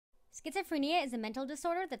Schizophrenia is a mental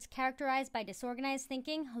disorder that's characterized by disorganized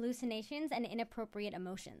thinking, hallucinations, and inappropriate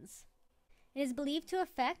emotions. It is believed to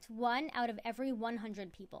affect 1 out of every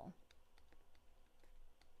 100 people.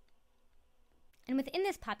 And within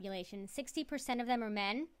this population, 60% of them are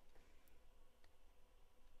men,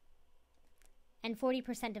 and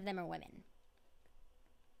 40% of them are women.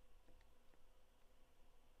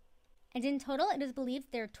 And in total, it is believed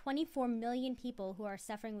there are 24 million people who are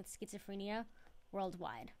suffering with schizophrenia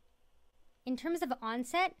worldwide. In terms of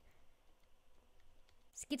onset,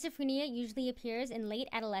 schizophrenia usually appears in late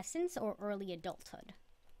adolescence or early adulthood.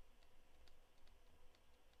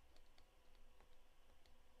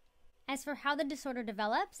 As for how the disorder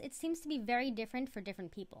develops, it seems to be very different for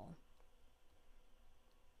different people.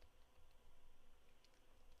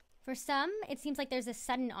 For some, it seems like there's a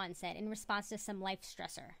sudden onset in response to some life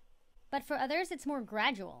stressor. But for others, it's more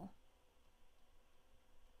gradual,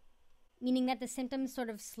 meaning that the symptoms sort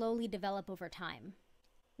of slowly develop over time.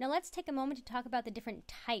 Now let's take a moment to talk about the different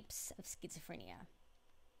types of schizophrenia.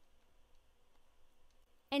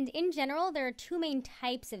 And in general, there are 2 main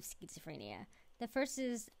types of schizophrenia. The first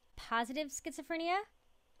is positive schizophrenia,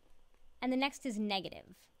 and the next is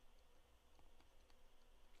negative.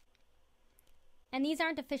 And these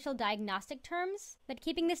aren't official diagnostic terms, but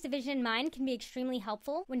keeping this division in mind can be extremely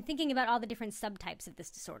helpful when thinking about all the different subtypes of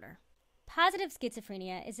this disorder. Positive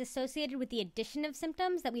schizophrenia is associated with the addition of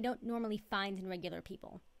symptoms that we don't normally find in regular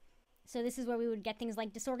people. So this is where we would get things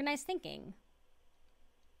like disorganized thinking,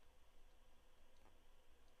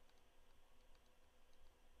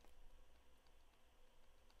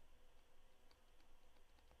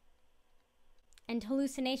 and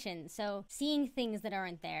hallucinations, so seeing things that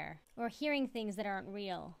aren't there, or hearing things that aren't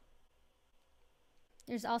real.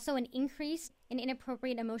 There's also an increase in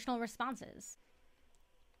inappropriate emotional responses.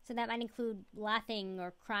 So that might include laughing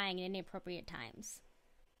or crying at inappropriate times.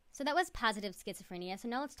 So that was positive schizophrenia, so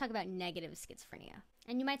now let's talk about negative schizophrenia.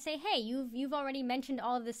 And you might say, hey, you've already mentioned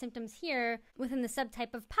all of the symptoms here within the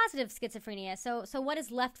subtype of positive schizophrenia, so what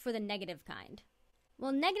is left for the negative kind?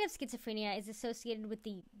 Well, negative schizophrenia is associated with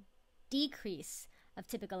the decrease of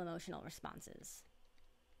typical emotional responses.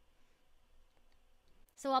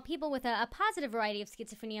 So while people with a positive variety of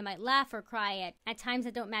schizophrenia might laugh or cry at times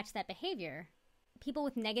that don't match that behavior, people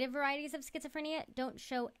with negative varieties of schizophrenia don't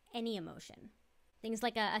show any emotion. Things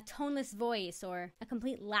like a toneless voice or a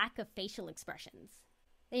complete lack of facial expressions.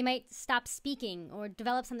 They might stop speaking or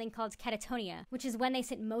develop something called catatonia, which is when they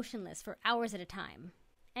sit motionless for hours at a time.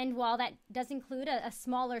 And while that does include a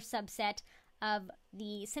smaller subset of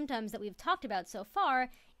the symptoms that we've talked about so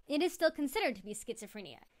far, it is still considered to be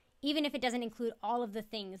schizophrenia, even if it doesn't include all of the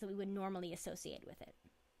things that we would normally associate with it.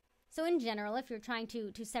 So in general, if you're trying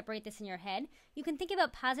to separate this in your head, you can think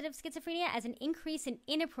about positive schizophrenia as an increase in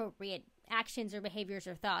inappropriate actions or behaviors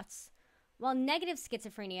or thoughts, while negative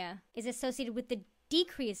schizophrenia is associated with the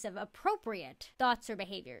decrease of appropriate thoughts or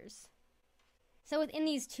behaviors. So within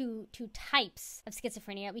these two types of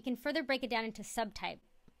schizophrenia, we can further break it down into subtypes.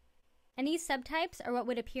 And these subtypes are what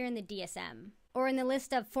would appear in the DSM, or in the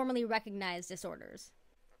list of formally recognized disorders.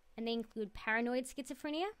 And they include paranoid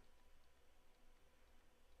schizophrenia,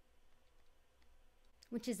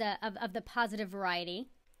 which is of the positive variety,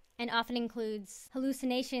 and often includes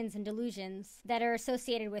hallucinations and delusions that are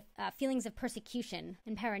associated with feelings of persecution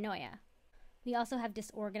and paranoia. We also have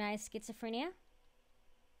disorganized schizophrenia,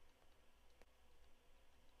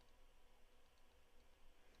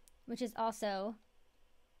 which is also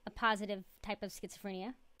a positive type of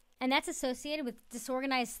schizophrenia. And that's associated with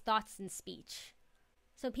disorganized thoughts and speech.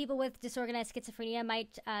 So people with disorganized schizophrenia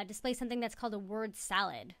might display something that's called a word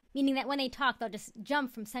salad, meaning that when they talk, they'll just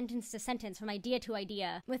jump from sentence to sentence, from idea to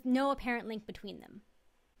idea, with no apparent link between them.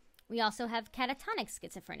 We also have catatonic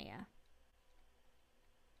schizophrenia.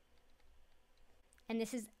 And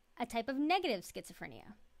this is a type of negative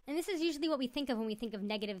schizophrenia. And this is usually what we think of when we think of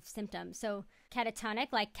negative symptoms. So catatonic,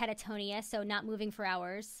 like catatonia, so not moving for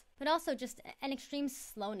hours, but also just an extreme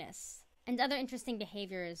slowness. And other interesting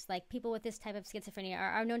behaviors, like people with this type of schizophrenia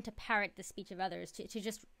are known to parrot the speech of others, to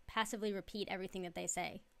just passively repeat everything that they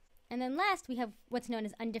say. And then last, we have what's known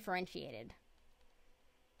as undifferentiated.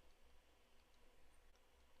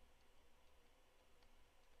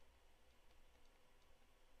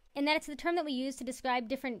 And that it's the term that we use to describe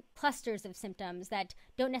different clusters of symptoms that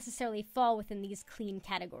don't necessarily fall within these clean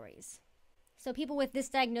categories. So people with this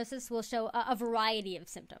diagnosis will show a variety of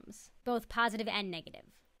symptoms, both positive and negative.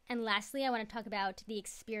 And lastly, I want to talk about the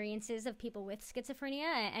experiences of people with schizophrenia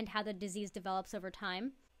and how the disease develops over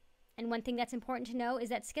time. And one thing that's important to know is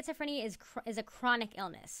that schizophrenia is a chronic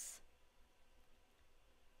illness.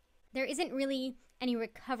 There isn't really any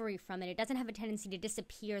recovery from it. It doesn't have a tendency to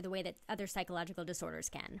disappear the way that other psychological disorders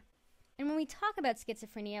can. And when we talk about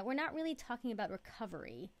schizophrenia, we're not really talking about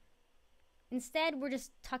recovery. Instead, we're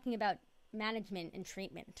just talking about management and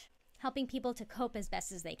treatment, helping people to cope as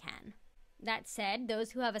best as they can. That said,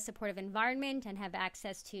 those who have a supportive environment and have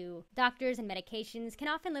access to doctors and medications can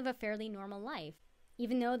often live a fairly normal life,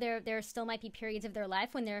 even though there still might be periods of their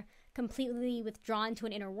life when they're completely withdrawn to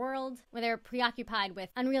an inner world, where they're preoccupied with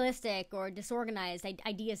unrealistic or disorganized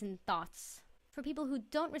ideas and thoughts. For people who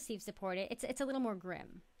don't receive support, it's a little more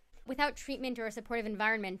grim. Without treatment or a supportive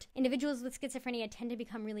environment, individuals with schizophrenia tend to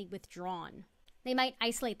become really withdrawn. They might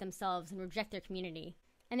isolate themselves and reject their community.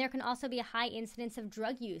 And there can also be a high incidence of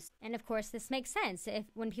drug use. And of course, this makes sense.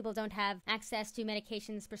 When people don't have access to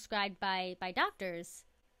medications prescribed by doctors,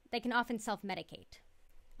 they can often self-medicate.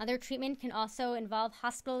 Other treatment can also involve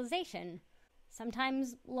hospitalization,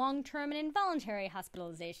 sometimes long-term and involuntary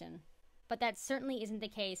hospitalization. But that certainly isn't the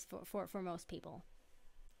case for most people.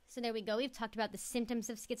 So there we go. We've talked about the symptoms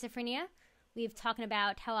of schizophrenia. We've talked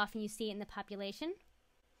about how often you see it in the population.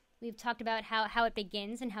 We've talked about how it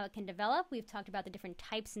begins and how it can develop. We've talked about the different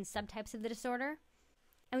types and subtypes of the disorder.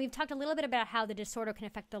 And we've talked a little bit about how the disorder can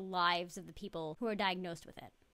affect the lives of the people who are diagnosed with it.